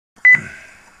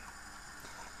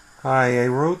I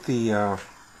wrote the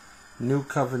New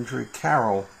Coventry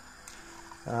Carol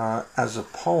as a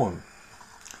poem,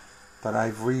 but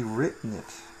I've rewritten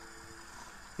it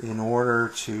in order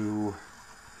to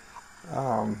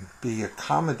be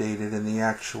accommodated in the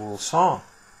actual song.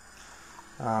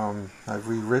 I've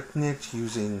rewritten it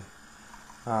using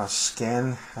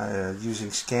scansion,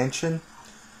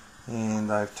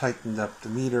 and I've tightened up the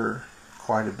meter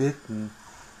quite a bit, and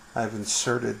I've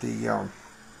inserted the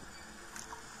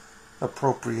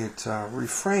appropriate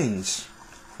refrains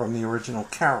from the original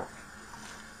carol.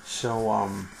 So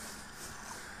I'm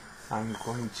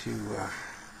going to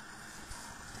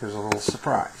here's a little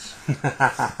surprise.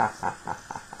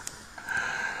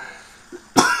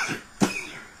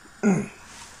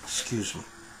 Excuse me.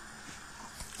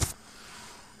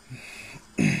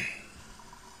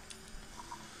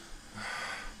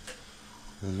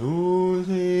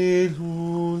 Luly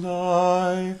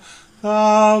Lullay,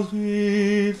 thou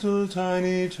little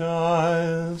tiny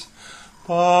child,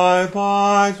 bye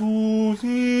bye,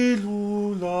 Luly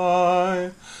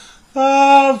Lullay,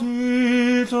 thou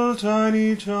little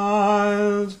tiny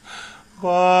child,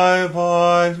 bye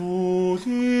bye,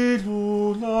 Luly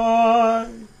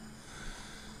Lullay.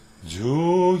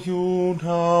 Do you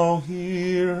now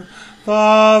hear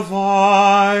the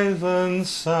violent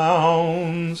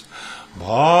sounds?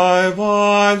 Bye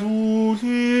bye,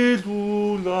 Luly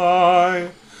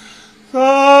Lullay.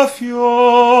 The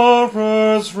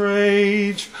Fuhrer's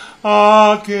rage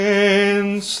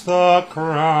against the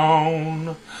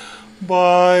crown.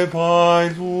 Bye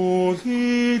bye,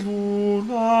 Luly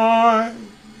Lullay.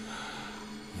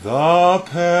 The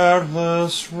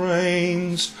perilous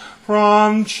reigns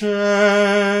from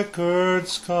chequered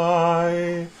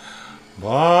sky.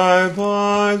 Bye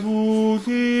bye,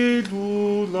 Luly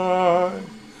Lullay.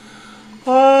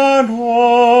 And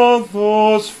all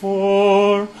those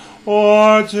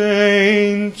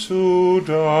foreordained to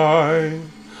die.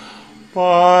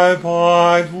 Bye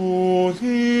bye,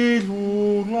 Luly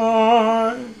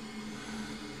Lullay.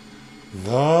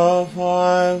 The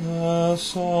vile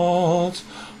assault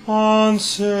on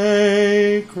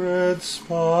sacred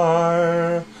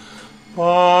spire.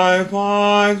 Bye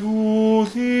bye,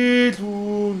 Luly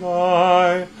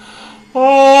Lullay.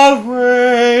 All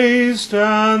razed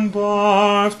and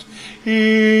barfed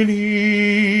in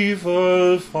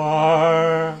evil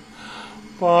fire.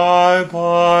 Bye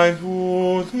bye,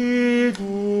 Luly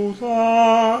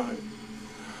Lullay.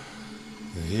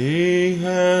 The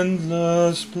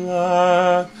endless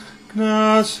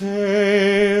blackness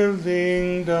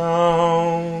hailing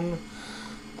down.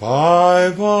 Bye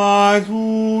bye,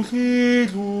 Luly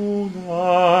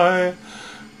Lullay.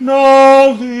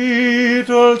 No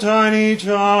little tiny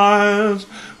child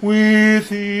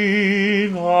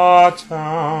within our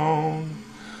town.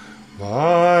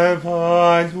 Bye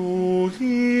bye,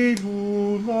 Luly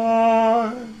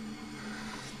Lullay.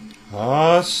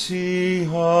 A sea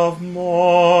of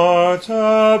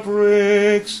mortar,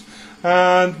 bricks,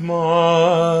 and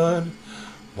mud.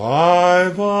 Bye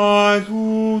bye,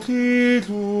 Luly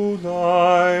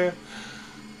Lullay.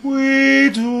 We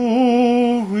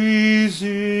do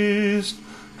resist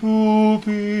to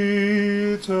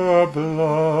bitter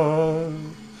blood.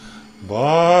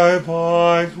 Bye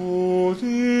bye,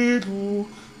 Luly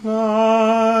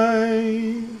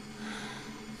Lullay.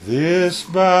 This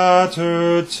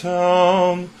battered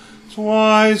town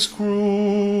twice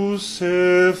crucified.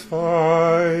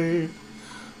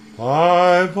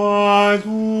 Bye bye,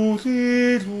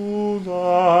 Luly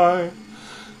Lullay.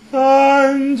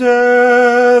 Thine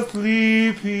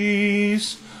deathly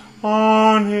peace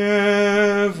on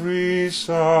every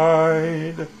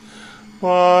side.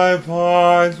 Bye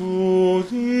bye,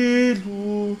 Luly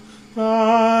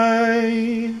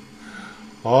Lullay.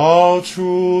 All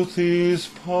truth is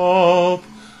pulp,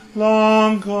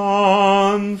 long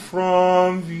gone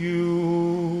from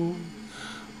view.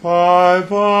 Bye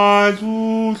bye,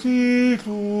 Luly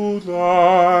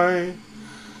Lullay.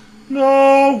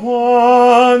 No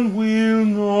one will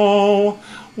know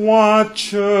what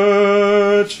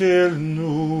Churchill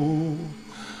knew.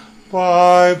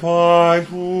 Bye bye,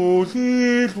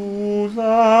 Luly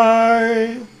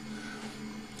Lullay.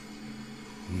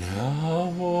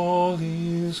 Now all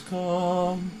is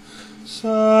calm,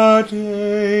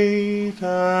 sedate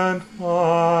and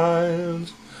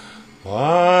mild.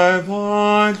 Bye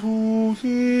bye,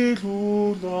 Luly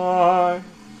Lullay.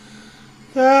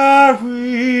 There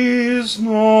is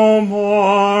no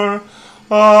more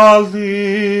a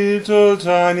little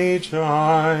tiny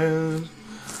child.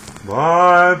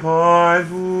 Bye bye,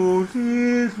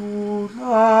 Luly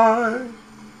Lullay.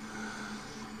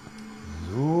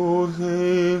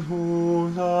 Luly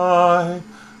Lullay,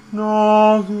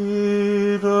 no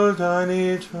little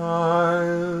tiny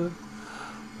child.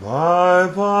 Bye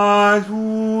bye,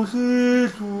 Luly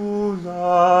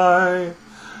Lullay.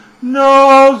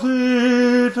 No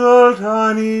little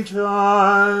tiny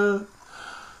child.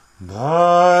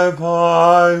 Bye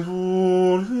bye,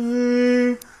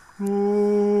 Luly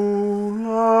Lullay.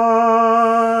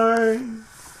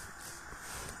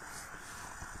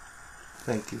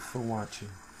 Thank you for watching.